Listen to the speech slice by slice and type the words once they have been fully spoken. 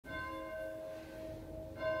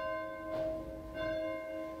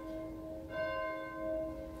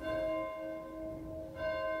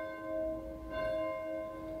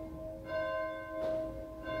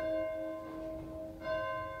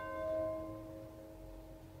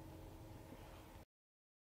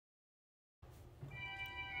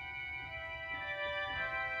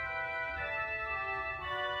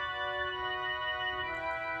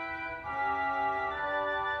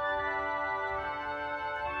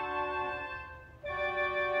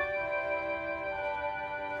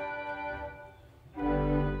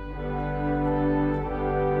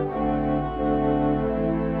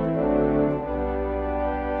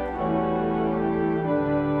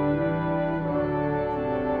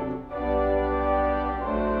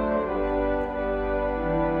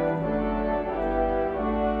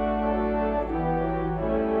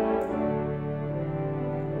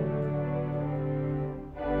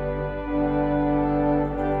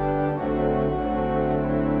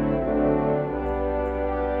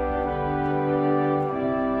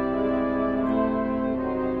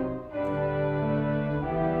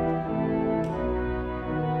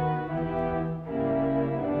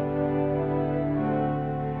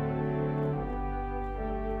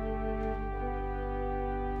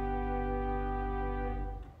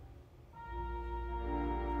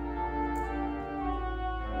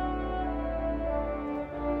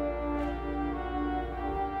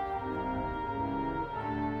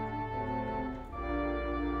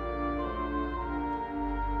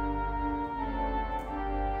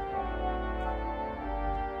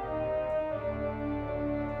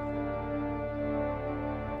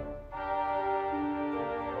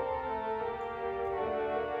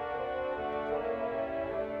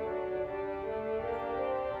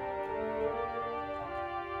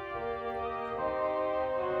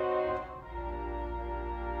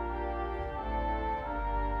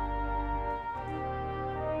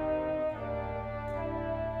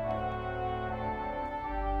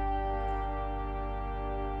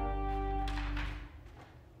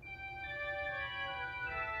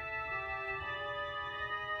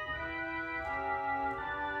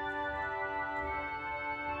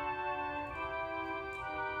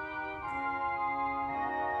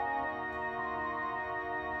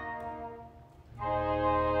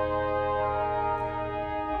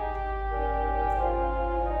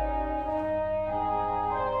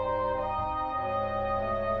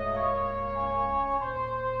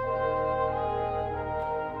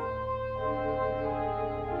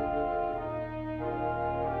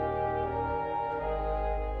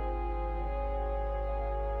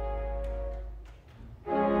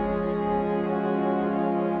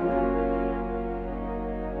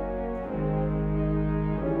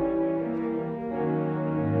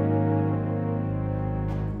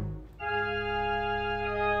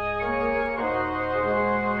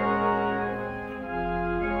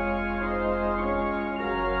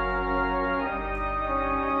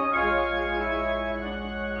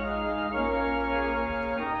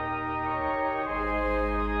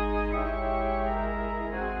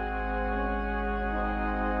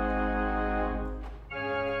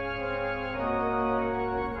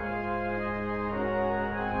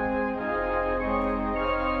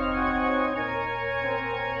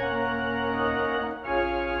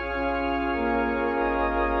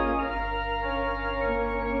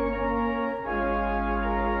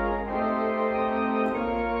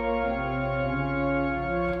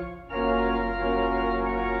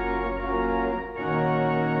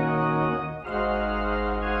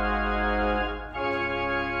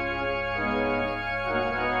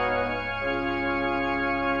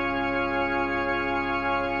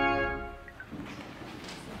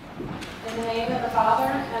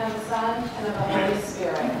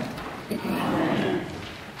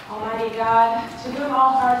God, to whom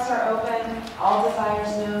all hearts are open, all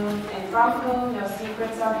desires known, and from whom no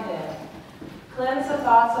secrets are hid, cleanse the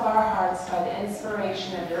thoughts of our hearts by the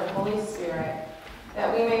inspiration of your Holy Spirit,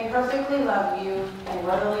 that we may perfectly love you and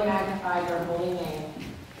worthily magnify your holy name,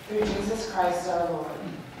 through Jesus Christ our Lord.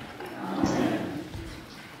 Amen.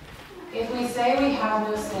 If we say we have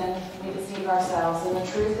no sin, we deceive ourselves, and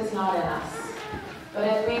the truth is not in us. But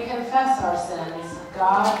if we confess our sins,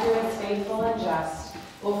 God, who is faithful and just,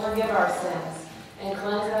 will forgive our sins and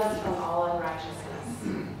cleanse us from all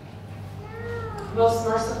unrighteousness. Most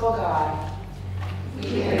merciful God, we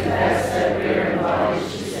confess that we are in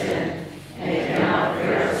bondage to sin and cannot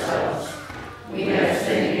free ourselves. We have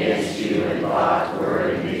sinned against you in thought,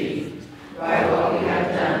 word, and deed, by what we have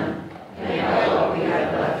done and by what we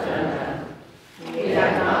have left undone. We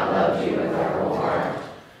have not loved you with our whole heart.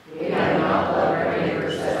 We have not loved our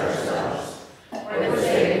neighbors as ourselves. For the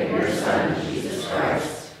sake of your Son, Jesus Christ,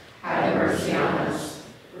 have mercy on us.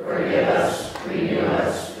 Forgive us, renew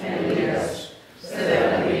us, and lead us, so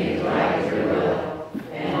that we may like your will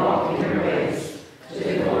and walk in your ways, to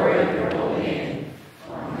the glory of your holy name.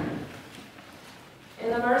 Amen.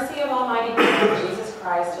 In the mercy of Almighty God, Jesus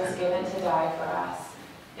Christ was given to die for us,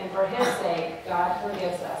 and for his sake, God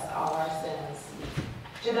forgives us all our sins.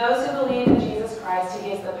 To those who believe in Jesus Christ,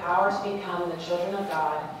 he gives the power to become the children of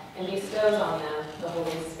God and bestows on them the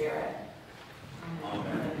Holy Spirit.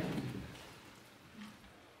 Amen.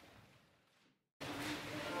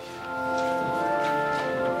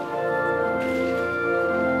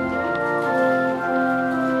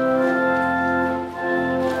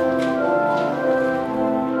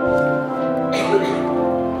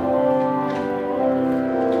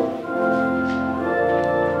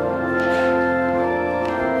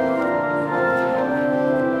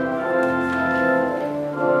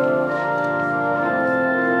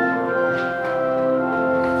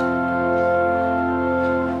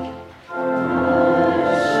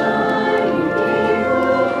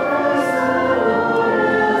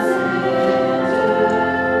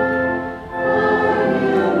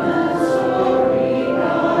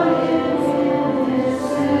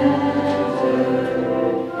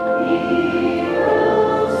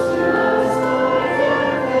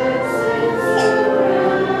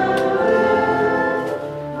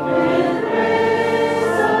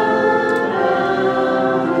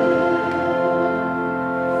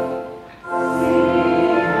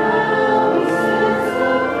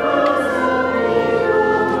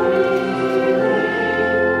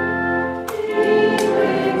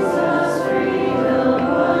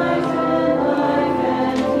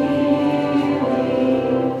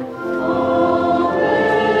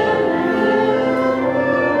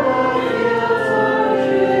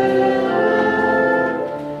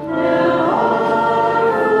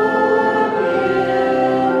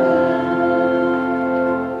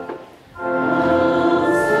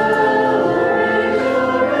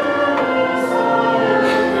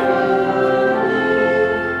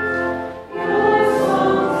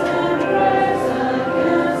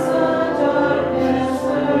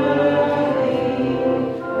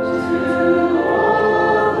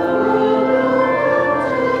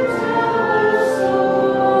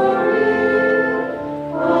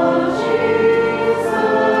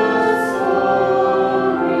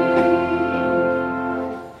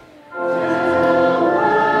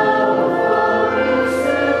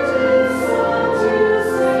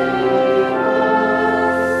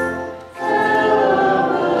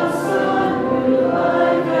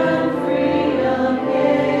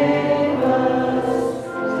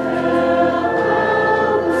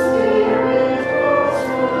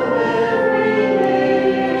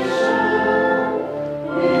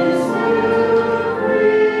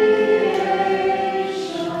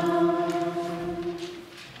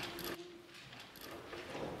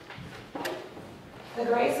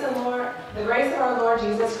 The grace of our Lord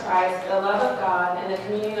Jesus Christ, the love of God, and the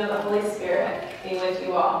communion of the Holy Spirit be with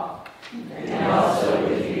you all. And also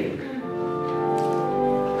with you.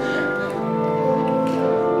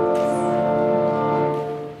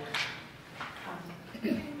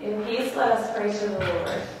 In peace, let us pray to the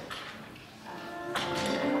Lord.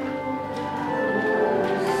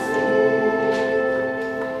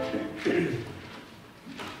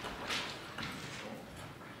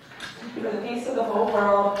 For the peace of the whole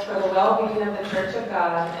world, for the well-being of the Church of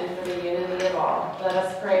God, and for the unity of all, let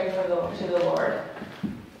us pray to the Lord.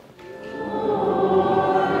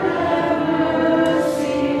 Lord.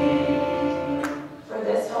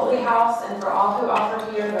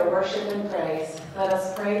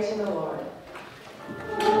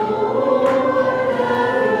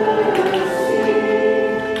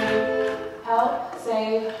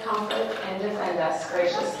 us,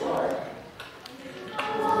 gracious Lord.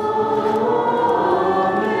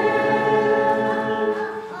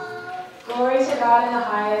 Glory to God in the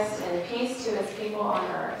highest, and peace to his people on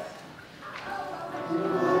earth.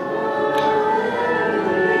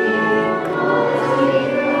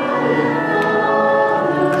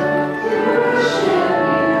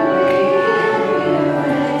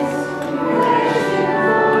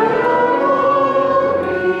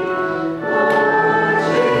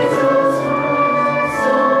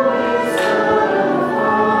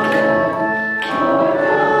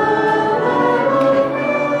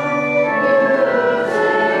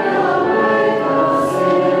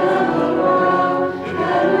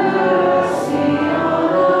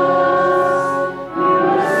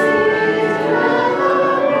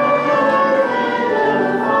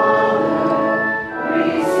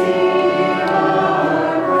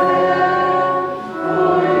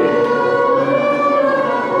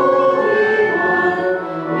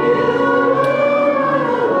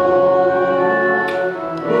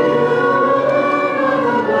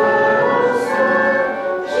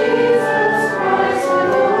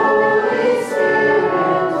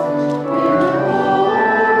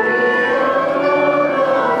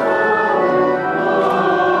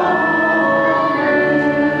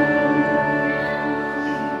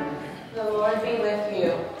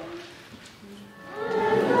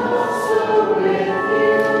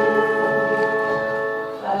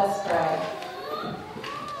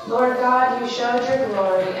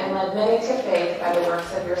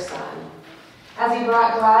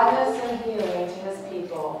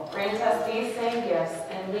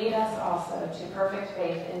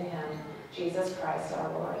 Jesus Christ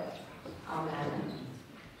our Lord. Amen.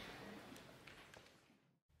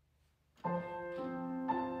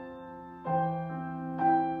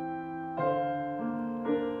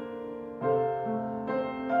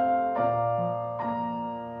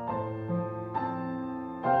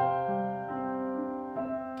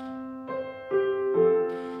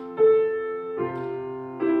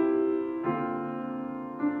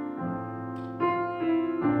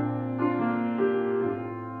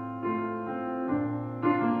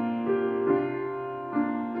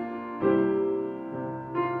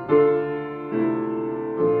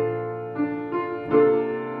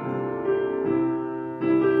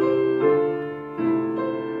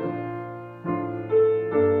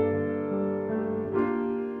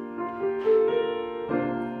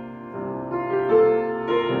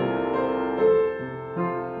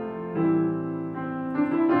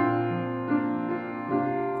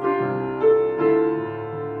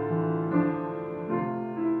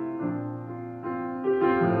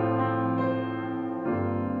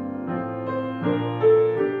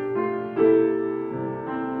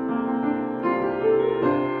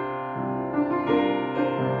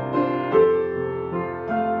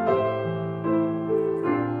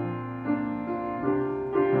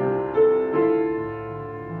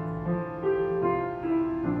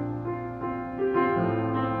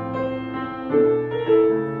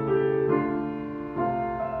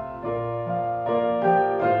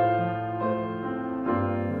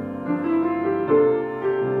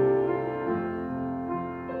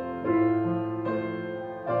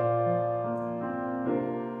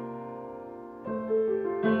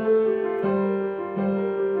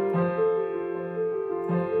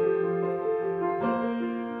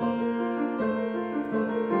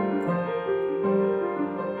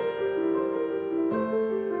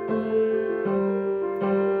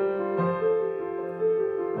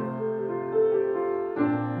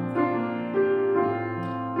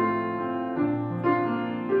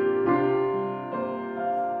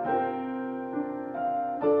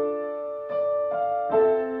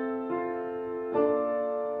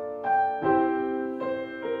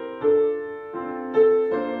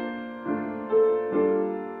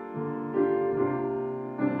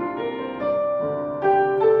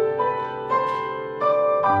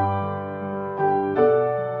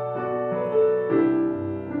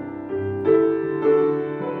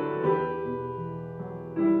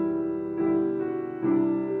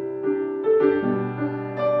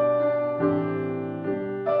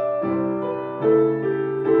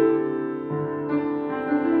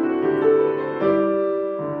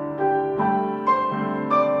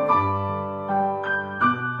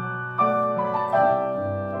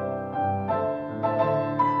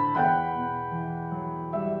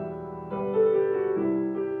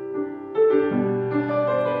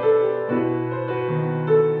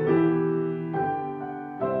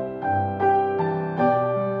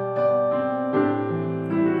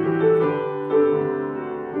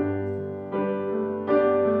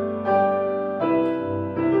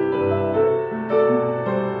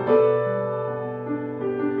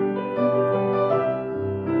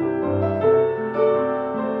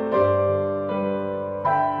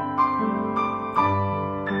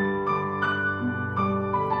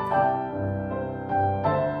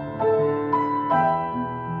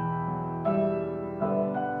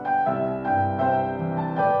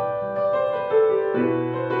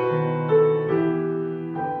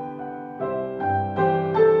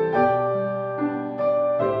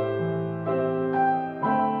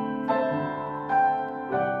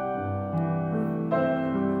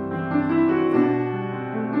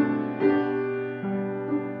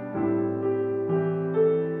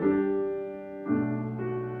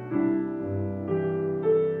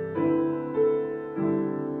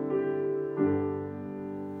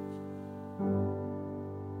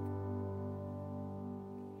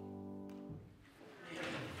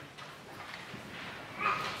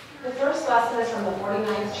 lesson is from the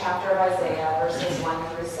 49th chapter of Isaiah, verses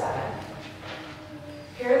 1 through 7.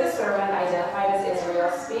 Here the servant, identified as Israel,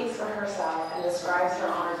 speaks for herself and describes her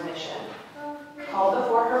honored mission. Called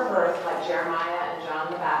before her birth, like Jeremiah and John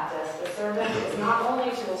the Baptist, the servant is not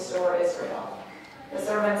only to restore Israel. The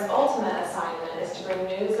servant's ultimate assignment is to bring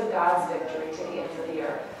news of God's victory to the ends of the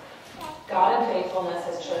earth. God in faithfulness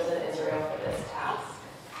has chosen Israel for this task.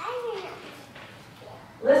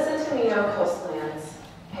 Listen to me, O coastlands.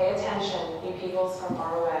 Pay attention, you peoples from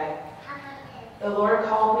far away. The Lord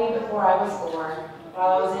called me before I was born. While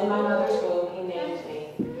I was in my mother's womb, he named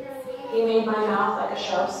me. He made my mouth like a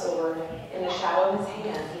sharp sword. In the shadow of his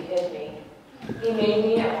hand, he hid me. He made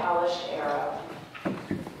me a polished arrow.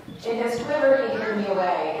 In his quiver, he hid me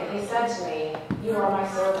away, and he said to me, You are my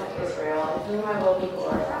servant, Israel, in whom I will be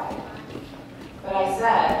glorified. But I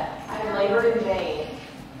said, I have labored in vain.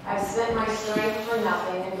 I have spent my strength for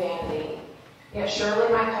nothing in vanity. Yet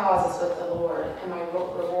surely my cause is with the Lord, and my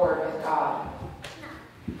reward with God.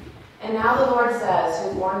 And now the Lord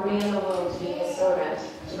says, who formed me in the womb to be his servant,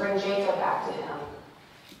 to bring Jacob back to him,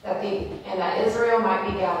 and that Israel might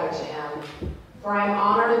be gathered to him. For I am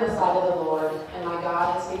honored in the sight of the Lord, and my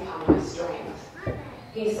God has become my strength.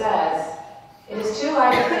 He says, It is too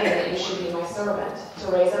light a thing that you should be my servant, to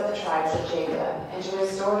raise up the tribes of Jacob, and to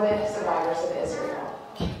restore the survivors of Israel.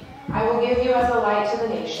 I will give you as a light to the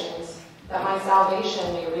nations, that my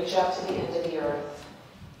salvation may reach up to the end of the earth.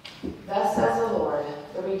 Thus says the Lord,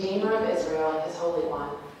 the Redeemer of Israel and his Holy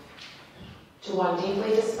One, to one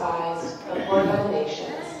deeply despised, abhorred by the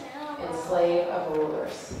nations, and slave of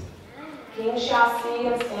rulers. Kings shall see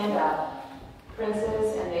and stand up,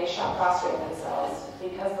 princes, and they shall prostrate themselves,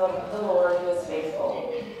 because of the Lord who is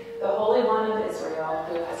faithful, the Holy One of Israel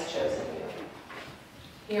who has chosen you.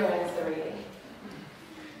 Here ends the reading.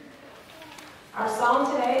 Our psalm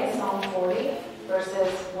today is Psalm 40,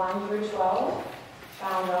 verses 1 through 12,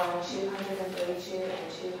 found on 232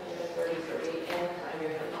 and 233 in front of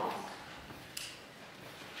your hymnal.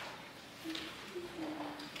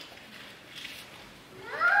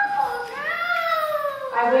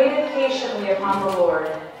 I waited patiently upon the Lord.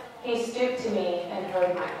 He stooped to me and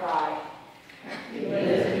heard my cry. He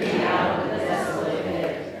lifted me out of the desolate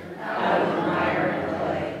pit, out of the mire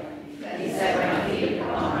and clay. He set my feet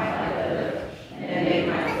upon my cliff, and made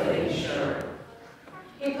my footing sure.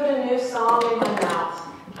 He put a new song in my mouth,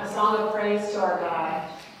 a song of praise to our God.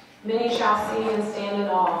 Many shall see and stand in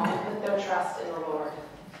awe and put their trust in the Lord.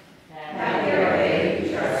 Happy are they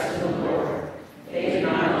who trust in the Lord. They do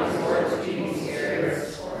not resort to evil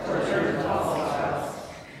spirits or turn to false gods.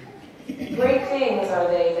 Great things are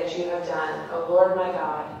they that you have done, O Lord my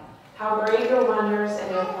God. How great your wonders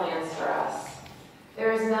and your plans for us.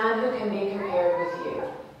 There is none who can be compared with you.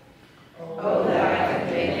 Oh, that I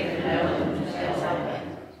could make them known and tell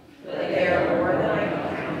them, but they are more than I can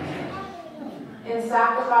comprehend. In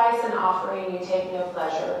sacrifice and offering you take no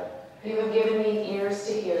pleasure. You have given me ears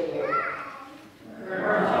to hear you.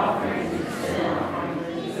 Burnt offerings and sin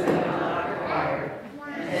offerings you have not required.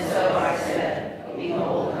 And so I said,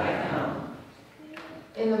 Behold, I come.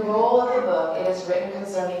 In the roll of the book it is written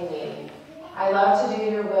concerning me. I love to do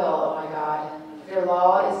your will, O my God. Your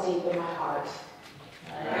law is deep in my heart.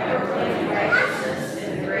 I proclaim righteousness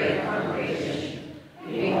in the great congregation.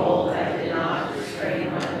 Behold, I did not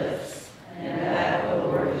restrain my lips, and that, O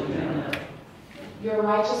Lord, you know. Your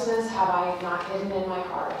righteousness have I not hidden in my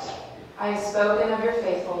heart. I have spoken of your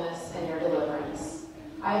faithfulness and your deliverance.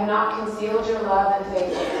 I have not concealed your love and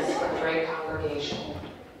faithfulness from the great congregation.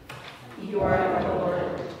 You are the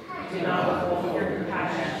Lord. Do not withhold your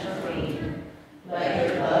compassion from me. Let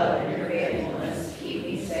your love and your faithfulness keep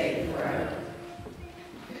me safe forever.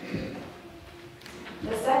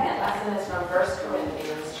 The second lesson is from 1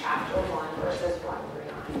 Corinthians chapter 1, verses 1 through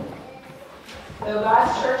 9. Though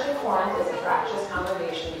God's church in Corinth is a fractious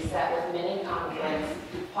congregation beset with many conflicts,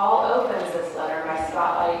 Paul opens this letter by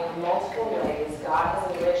spotlighting the multiple ways God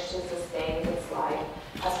has enriched and sustained his life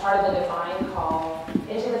as part of the divine call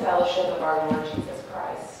into the fellowship of our Lord Jesus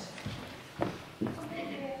Christ.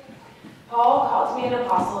 Paul, called to be an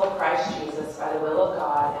apostle of Christ Jesus by the will of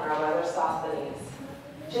God, and our brother Sosthenes,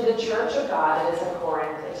 to the church of God that is in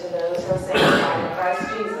Corinth, and to those who are sanctified in Christ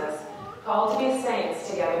Jesus, called to be saints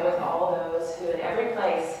together with all those who in every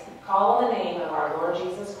place call on the name of our Lord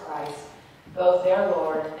Jesus Christ, both their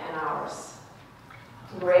Lord and ours.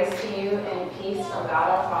 Grace to you and peace from God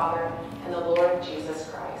our Father and the Lord Jesus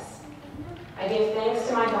Christ. I give thanks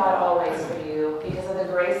to my God always for you, because of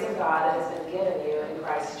the grace of God that has been given you in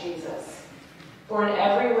Christ Jesus. For in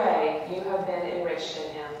every way you have been enriched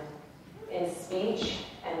in him, in speech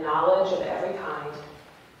and knowledge of every kind,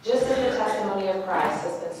 just as the testimony of Christ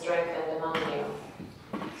has been strengthened among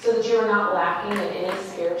so that you are not lacking in any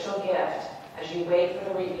spiritual gift as you wait for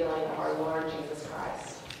the revealing of our Lord Jesus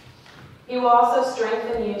Christ. He will also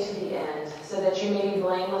strengthen you to the end, so that you may be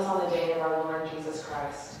blameless on the day of our Lord Jesus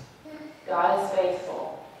Christ. God is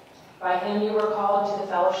faithful. By him you were called to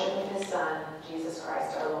the fellowship of his Son, Jesus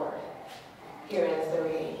Christ our Lord. Here ends the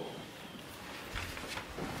reading.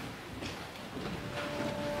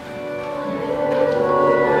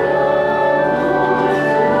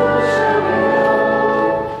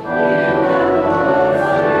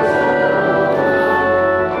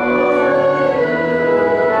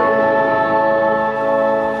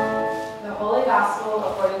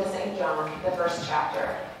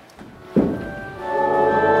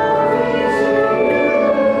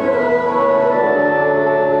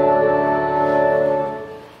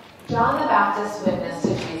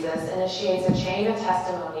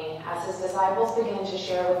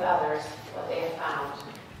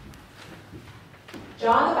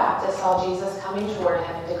 John the Baptist saw Jesus coming toward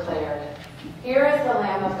him and declared, "Here is the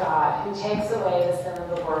Lamb of God who takes away the sin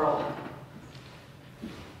of the world.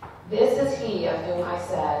 This is he of whom I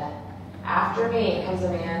said, 'After me comes a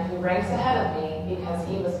man who ranks ahead of me because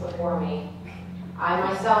he was before me.' I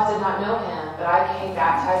myself did not know him, but I came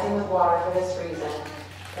baptizing with water for this reason,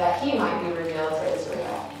 that he might be revealed to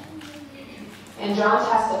Israel." And John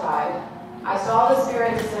testified, "I saw the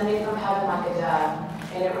Spirit descending from heaven like a dove,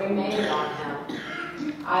 and it remained on him.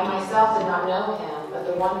 I myself did not know him, but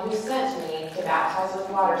the one who sent me to baptize with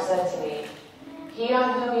water said to me, 'He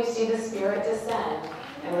on whom you see the Spirit descend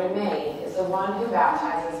and remain is the one who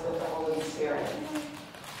baptizes with the Holy Spirit.'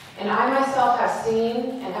 And I myself have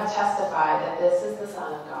seen and have testified that this is the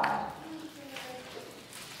Son of God."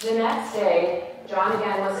 The next day, John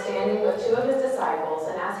again was standing with two of his disciples,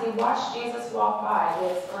 and as he watched Jesus walk by, he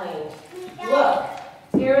exclaimed, "Look,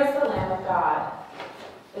 here is the Lamb of God."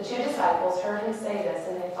 The two disciples heard him say this,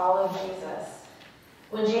 and they followed Jesus.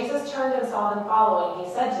 When Jesus turned and saw them following,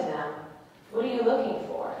 he said to them, "What are you looking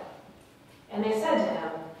for?" And they said to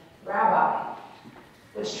him, "Rabbi,"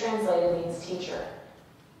 which translated means teacher,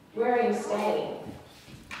 "where are you staying?"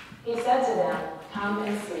 He said to them, "Come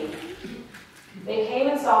and see." They came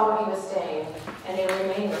and saw where he was staying, and they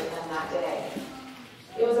remained with him that day.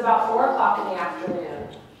 It was about 4:00 in the afternoon.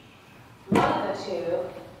 One of the two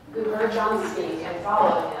who heard John speak and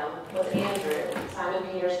followed him was Andrew, Simon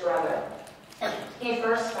Peter's brother. He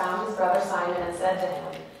first found his brother Simon and said to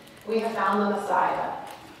him, "We have found the Messiah,"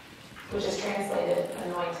 which is translated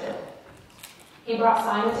anointed. He brought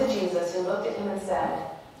Simon to Jesus, who looked at him and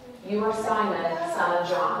said, "You are Simon, son of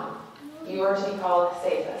John. You are to be called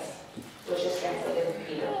Cephas," which is translated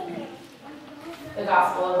Peter. The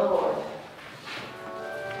Gospel of the Lord.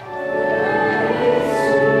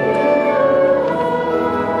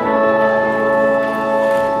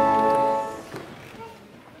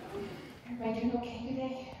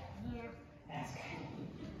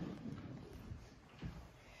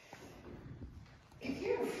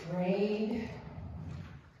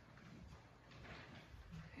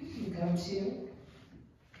 To?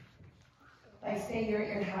 Like, say you're at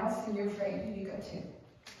your house and you're afraid, who do you go to?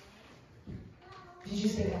 Did you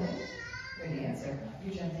say no? Good answer.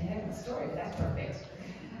 You jumped ahead of the story, but that's perfect.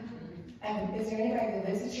 Is there anybody that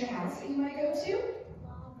lives at your house that you might go to?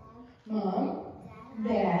 Mom?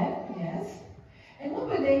 Dad? Yes. And what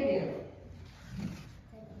would they do?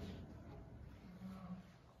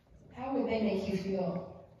 How would they make you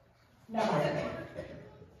feel? Nothing.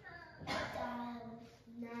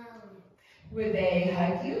 Would they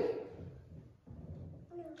hug you?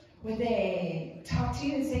 Would they talk to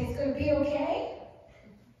you and say it's going to be okay?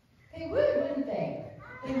 They would, wouldn't they?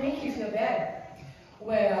 They'd make you feel better.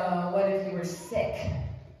 Well, what if you were sick?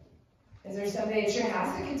 Is there somebody at your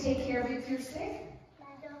house that can take care of you if you're sick?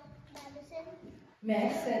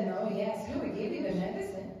 Medicine, oh yes. Who would give you the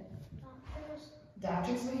medicine?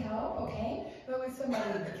 Doctors would help, okay. But would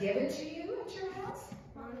somebody give it to you at your house?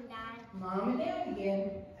 Mom and Dad. Mom and Dad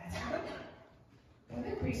again. That's good. Well,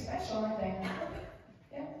 they're pretty special, aren't they?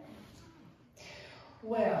 Yeah.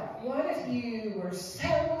 Well, what if you were so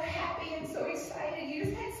happy and so excited, you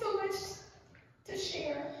just had so much to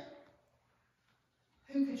share?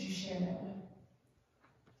 Who could you share that with?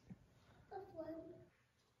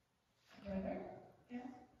 A brother? Yeah.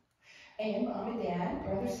 And mom and dad,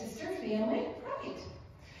 brother, sister, family? Right.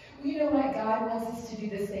 Well, you know what? God wants us to do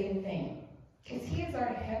the same thing, because he is our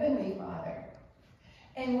heavenly Father.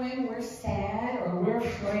 And when we're sad, or we're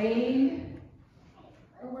afraid,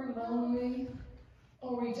 or we're lonely,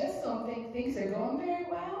 or we just don't think things are going very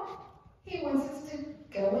well, he wants us to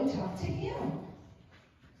go and talk to him.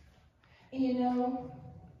 And you know,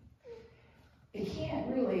 we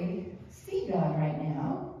can't really see God right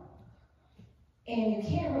now, And you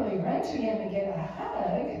can't really run to him and get a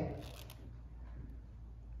hug.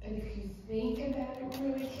 But if you think about it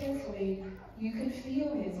really carefully, you can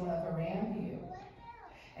feel his love around you.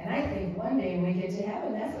 And I think one day when we get to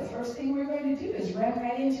heaven, that's the first thing we're going to do is run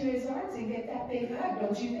right into his arms and get that big hug.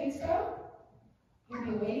 Don't you think so? You'll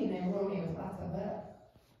be waiting there for me with lots of love.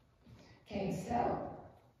 Okay, so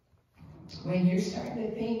when you're starting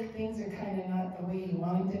to think things are kind of not the way you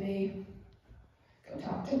want them to be, go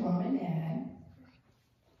talk to Mom and Dad.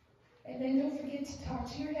 And then don't forget to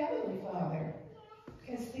talk to your Heavenly Father,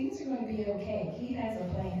 because things are going to be okay. He has a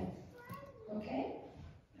plan. Okay?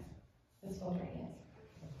 Let's hold our hands.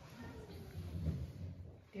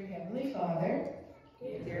 Dear Heavenly Father,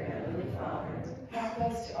 Dear Heavenly Father, help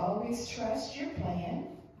us to always trust your plan.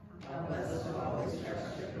 help us to always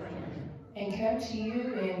trust your plan And come to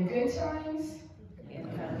you in good times. and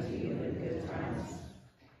come to you in good times.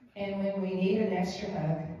 And when we need an extra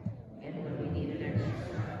hug. And when we need an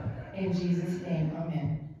extra hug. In Jesus' name,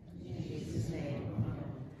 amen. In Jesus' name,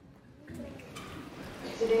 amen.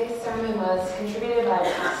 Today's sermon was contributed by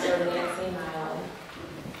Pastor Nancy Milan.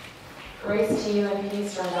 Grace to you and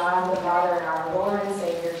peace from God the Father and our Lord and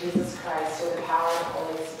Savior Jesus Christ through the power of the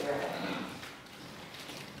Holy Spirit.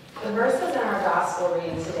 The verses in our gospel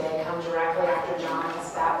reading today come directly after John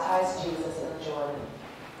has baptized Jesus in the Jordan.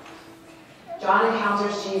 John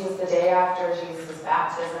encounters Jesus the day after Jesus'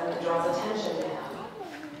 baptism and draws attention to him.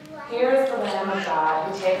 Here is the Lamb of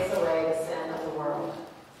God who takes away the sin of the world.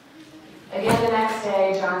 Again the next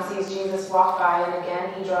day, John sees Jesus walk by, and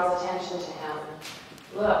again he draws attention to him.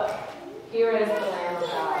 Look, here is the Lamb of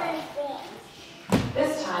God.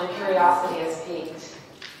 This time, curiosity is piqued.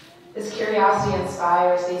 This curiosity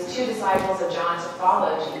inspires these two disciples of John to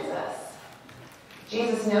follow Jesus.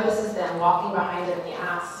 Jesus notices them walking behind him, and he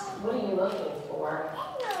asks, "What are you looking for?"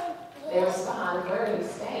 They respond, "Where are you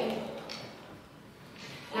staying?"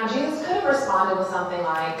 Now, Jesus could have responded with something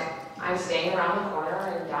like, "I'm staying around the corner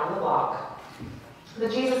and down the block." But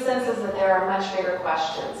Jesus senses that there are much bigger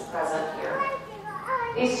questions present here.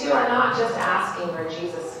 These two are not just asking where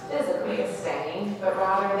Jesus physically is staying, but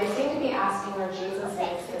rather they seem to be asking where Jesus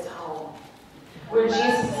makes his home, where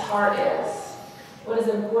Jesus' heart is, what is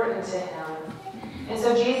important to him. And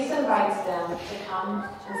so Jesus invites them to come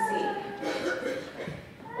and see.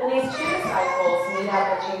 When these two disciples meet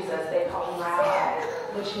up with Jesus, they call him Rabbi,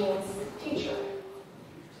 which means teacher.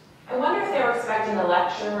 I wonder if they were expecting a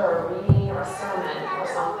lecture or a reading or a sermon or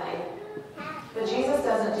something. But Jesus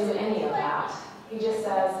doesn't do any of that. He just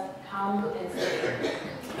says, "Come and see."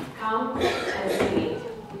 Come and see.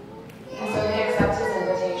 And so they accept his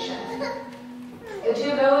invitation. The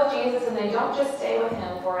two go with Jesus, and they don't just stay with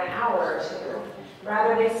him for an hour or two.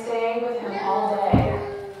 Rather, they stay with him all day,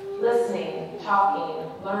 listening,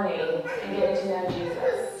 talking, learning, and getting to know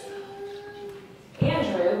Jesus.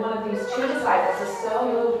 Andrew, one of these two disciples, is so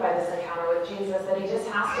moved by this encounter with Jesus that he just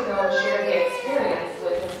has to go and share the experience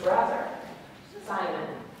with his brother, Simon.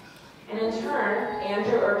 And in turn,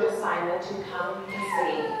 Andrew urges Simon to come and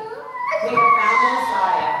see. "We have found the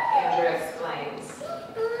Messiah," Andrew exclaims.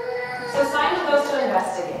 So Simon goes to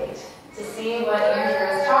investigate, to see what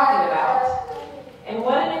Andrew is talking about. And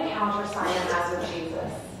what an encounter Simon has with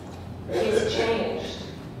Jesus. He is changed.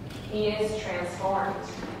 He is transformed.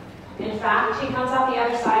 In fact, he comes out the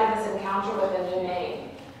other side of this encounter with a new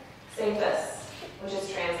name, Cephas, which is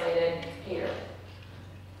translated Peter.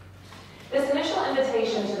 This initial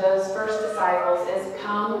invitation to those first disciples is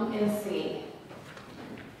come and see.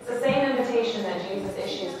 It's the same invitation that Jesus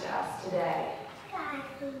issues to us today.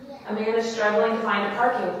 A man is struggling to find a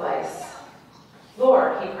parking place.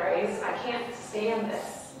 "Lord," he prays, "I can't stand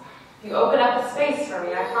this. If you open up a space for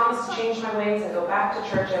me, I promise to change my ways and go back to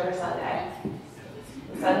church every Sunday."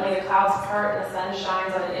 And suddenly the clouds part and the sun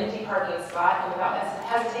shines on an empty parking spot, and without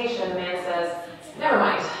hesitation, the man says, "Never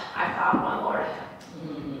mind, I've got one, Lord."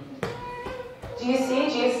 Do you see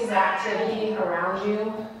Jesus' activity around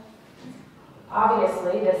you?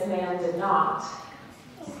 Obviously, this man did not.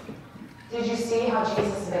 Did you see how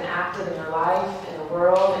Jesus has been active in your life, in the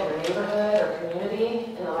world, in your neighborhood or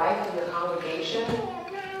community, in the life of your congregation?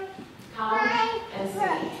 Come and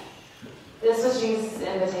see. This was Jesus'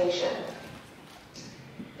 invitation.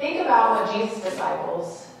 Think about what Jesus'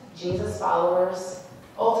 disciples, Jesus' followers,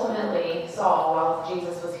 ultimately saw while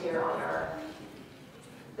Jesus was here on earth.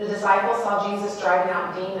 The disciples saw Jesus driving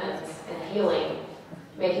out demons and healing,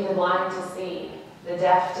 making the blind to see, the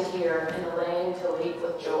deaf to hear, and the lame to leap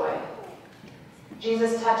with joy.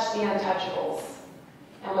 Jesus touched the untouchables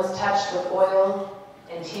and was touched with oil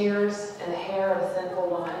and tears and the hair of a sinful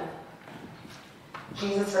woman.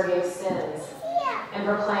 Jesus forgave sins and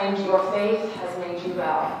proclaimed, "Your faith has made you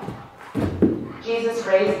well." Jesus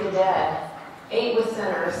raised the dead, ate with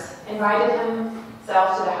sinners, invited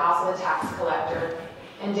himself to the house of a tax collector,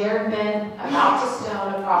 and dared men about to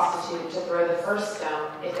stone a prostitute to throw the first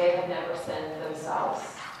stone if they had never sinned themselves.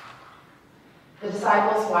 The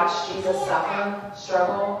disciples watched Jesus suffer,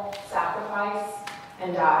 struggle, sacrifice,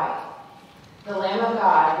 and die. The Lamb of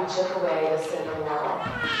God who took away the sin of the world.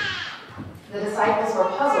 The disciples were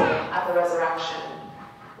puzzled at the resurrection,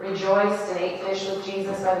 rejoiced and ate fish with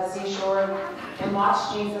Jesus by the seashore, and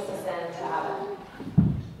watched Jesus ascend to heaven.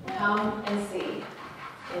 Come and see,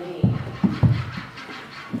 indeed.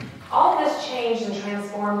 All of this changed and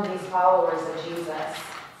transformed these followers of Jesus.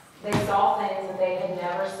 They saw things that they had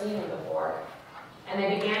never seen before, and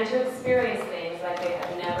they began to experience things like they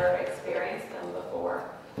had never experienced them before.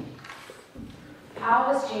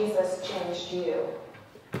 How has Jesus changed you?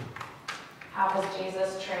 How has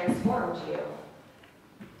Jesus transformed you?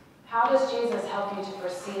 How does Jesus help you to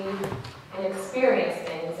perceive and experience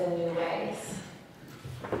things in new ways?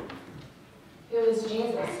 Who is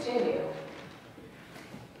Jesus to you?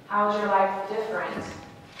 How is your life different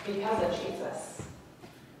because of Jesus?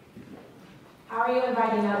 How are you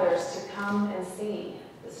inviting others to come and see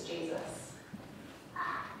this Jesus?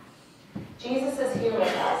 Jesus is here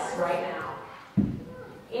with us right now.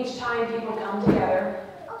 Each time people come together,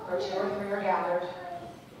 or two or three are gathered,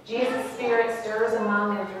 Jesus' Spirit stirs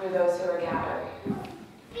among and through those who are gathered.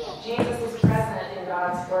 Jesus is present in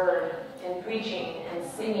God's Word, in preaching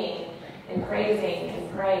and singing, in praising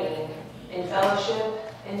and praying, in fellowship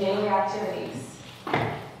and daily activities.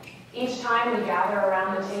 Each time we gather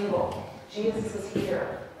around the table, Jesus is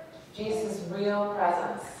here. Jesus' real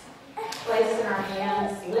presence, placed in our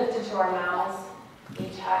hands, lifted to our mouths. We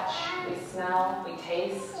touch, we smell, we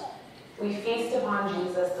taste. We feast upon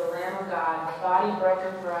Jesus, the Lamb of God, the body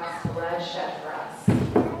broken for us, blood shed for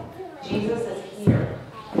us. Jesus is here.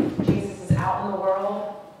 Jesus is out in the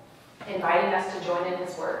world, inviting us to join in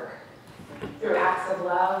his work through acts of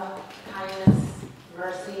love, kindness,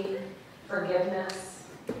 mercy, forgiveness,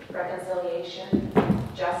 reconciliation,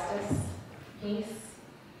 justice, peace,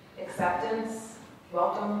 acceptance,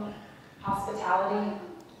 welcome, hospitality.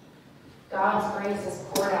 God's grace is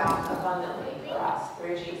poured out abundantly for us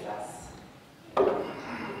through Jesus.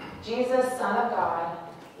 Jesus, Son of God,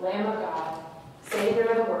 Lamb of God, Savior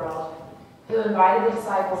of the world, who invited the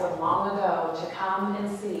disciples of long ago to come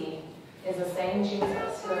and see, is the same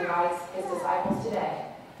Jesus who invites his disciples today,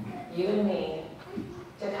 you and me,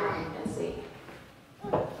 to come and see.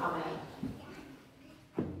 Amen.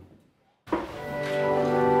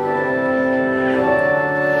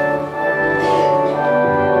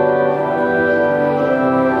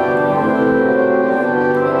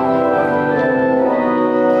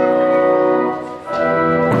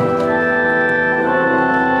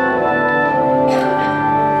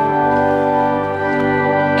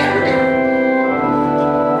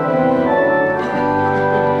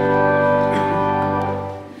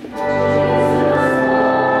 Jesus.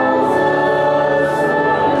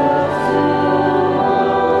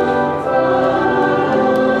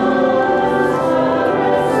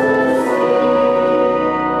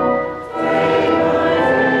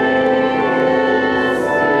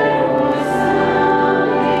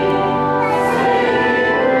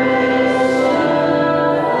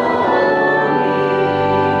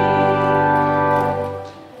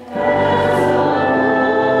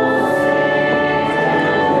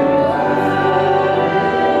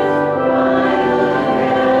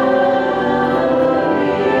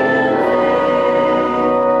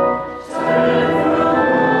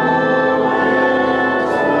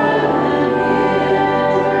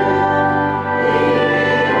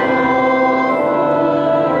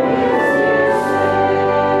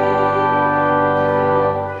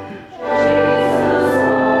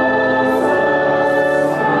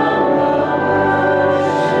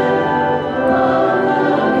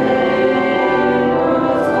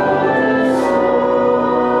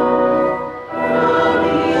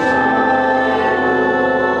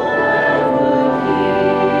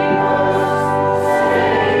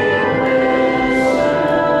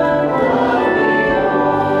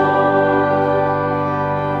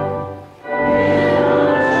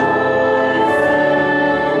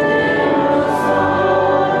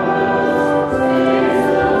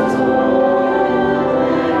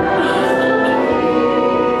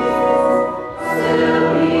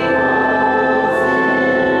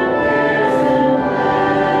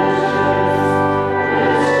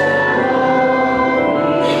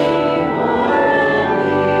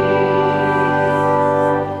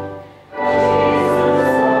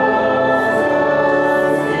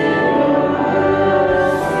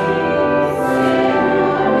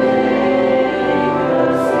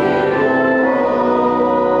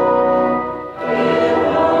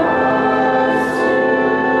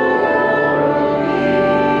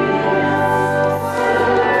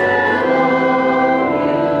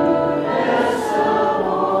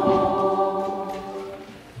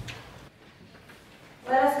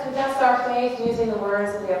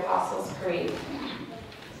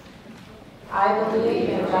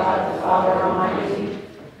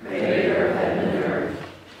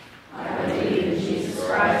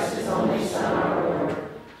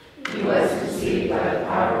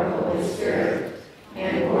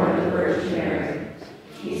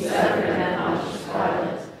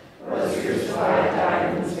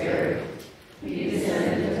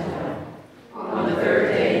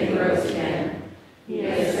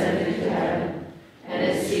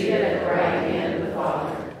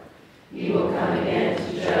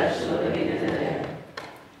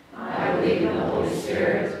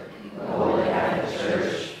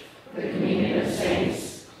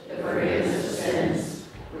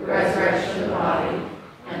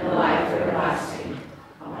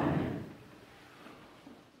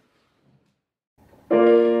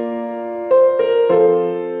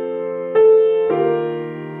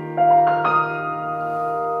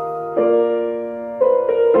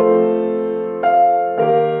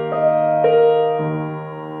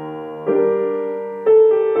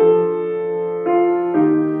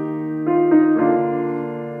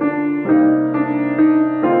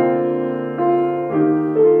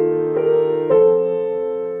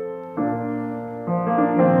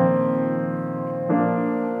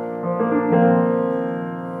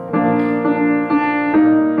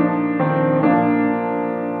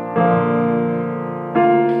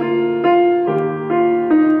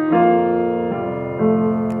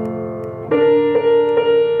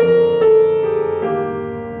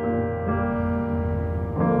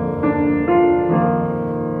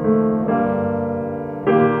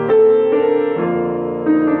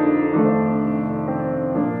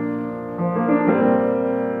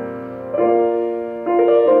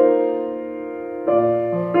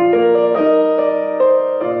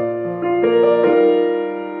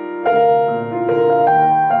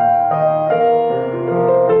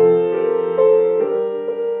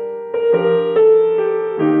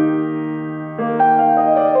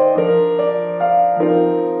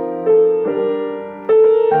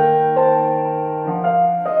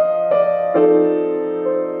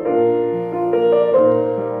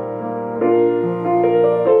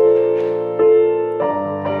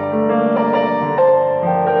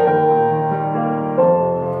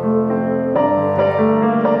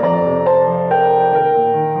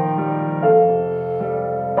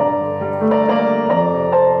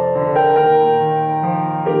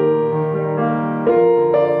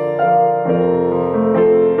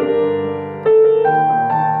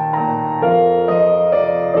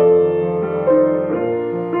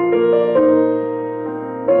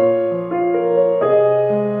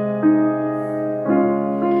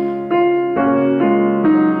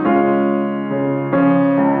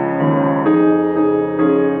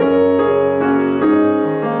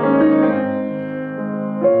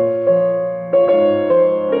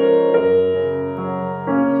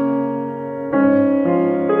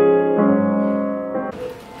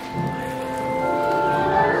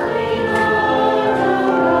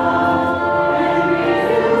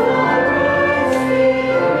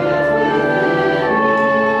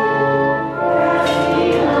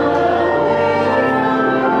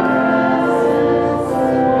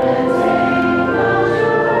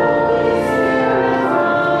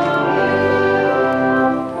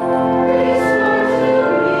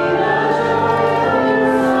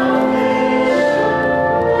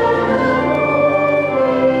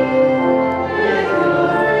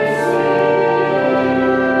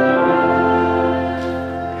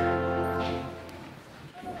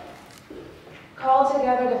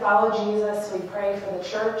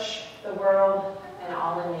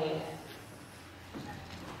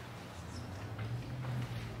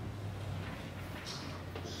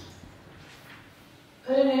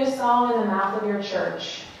 Put a new song in the mouth of your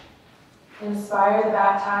church. Inspire the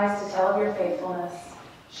baptized to tell of your faithfulness,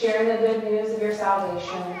 sharing the good news of your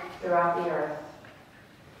salvation throughout the earth.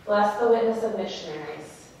 Bless the witness of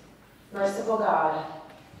missionaries. Merciful God,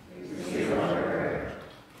 receive our prayer.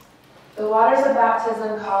 the waters of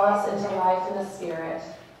baptism call us into life in the Spirit.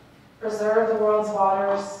 Preserve the world's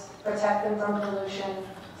waters, protect them from pollution,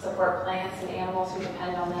 support plants and animals who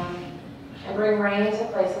depend on them, and bring rain to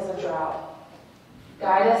places of drought.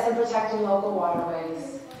 Guide us in protecting local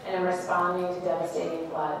waterways and in responding to devastating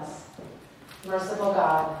floods. Merciful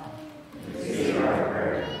God, Receive our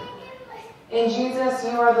prayer. in Jesus,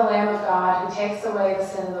 you are the Lamb of God who takes away the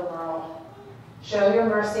sin of the world. Show your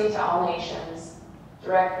mercy to all nations.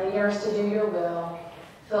 Direct leaders to do your will.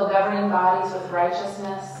 Fill governing bodies with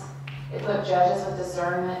righteousness. Equip judges with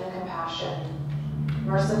discernment and compassion.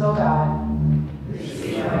 Merciful God,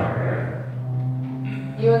 Receive our prayer.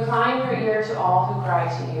 you incline your ear to all who cry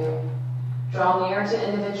to you. Draw near to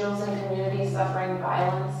individuals and communities suffering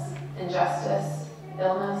violence, injustice,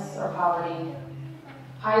 illness, or poverty.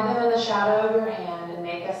 Hide them in the shadow of your hand and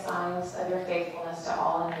make us signs of your faithfulness to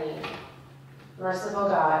all in need. Merciful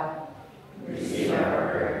God, Receive our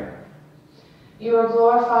prayer. you are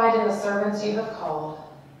glorified in the servants you have called.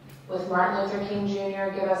 With Martin Luther King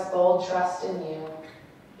Jr., give us bold trust in you.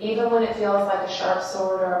 Even when it feels like a sharp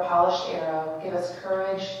sword or a polished arrow, give us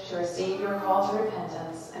courage to receive your call to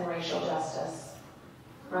repentance and racial justice.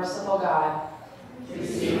 Merciful God,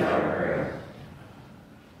 Receive our prayer.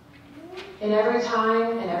 in every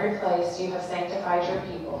time and every place you have sanctified your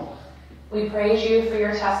people. We praise you for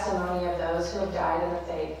your testimony of those who have died in the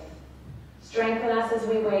faith. Strengthen us as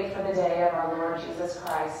we wait for the day of our Lord Jesus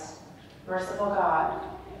Christ. Merciful God,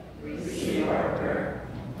 Receive our prayer.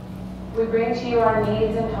 we bring to you our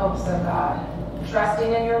needs and hopes, O God,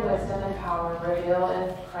 trusting in your wisdom and power revealed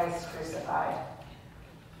in Christ crucified.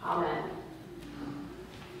 Amen.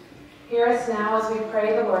 Hear us now as we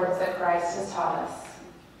pray the words that Christ has taught us.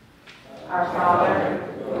 Our Father,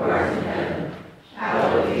 who art in heaven,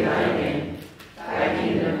 hallowed be thy name. Thy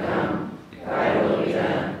kingdom come, thy will be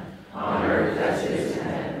done, on earth as it is in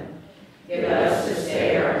heaven. Give us this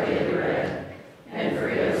day our daily bread, and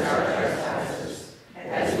forgive us our trespasses,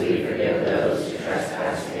 as we forgive those who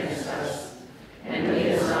trespass against us. And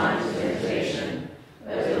lead us not into temptation,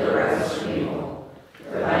 but deliver us from evil.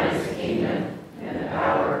 For thine is the kingdom, and the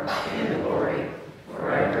power, and the glory,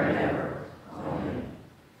 forever and ever. Amen.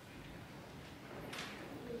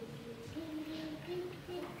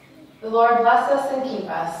 the Lord bless us and keep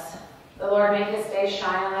us. The Lord make his face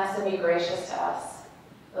shine on us and be gracious to us.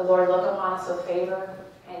 The Lord look upon us with favor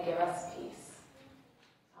and give us peace.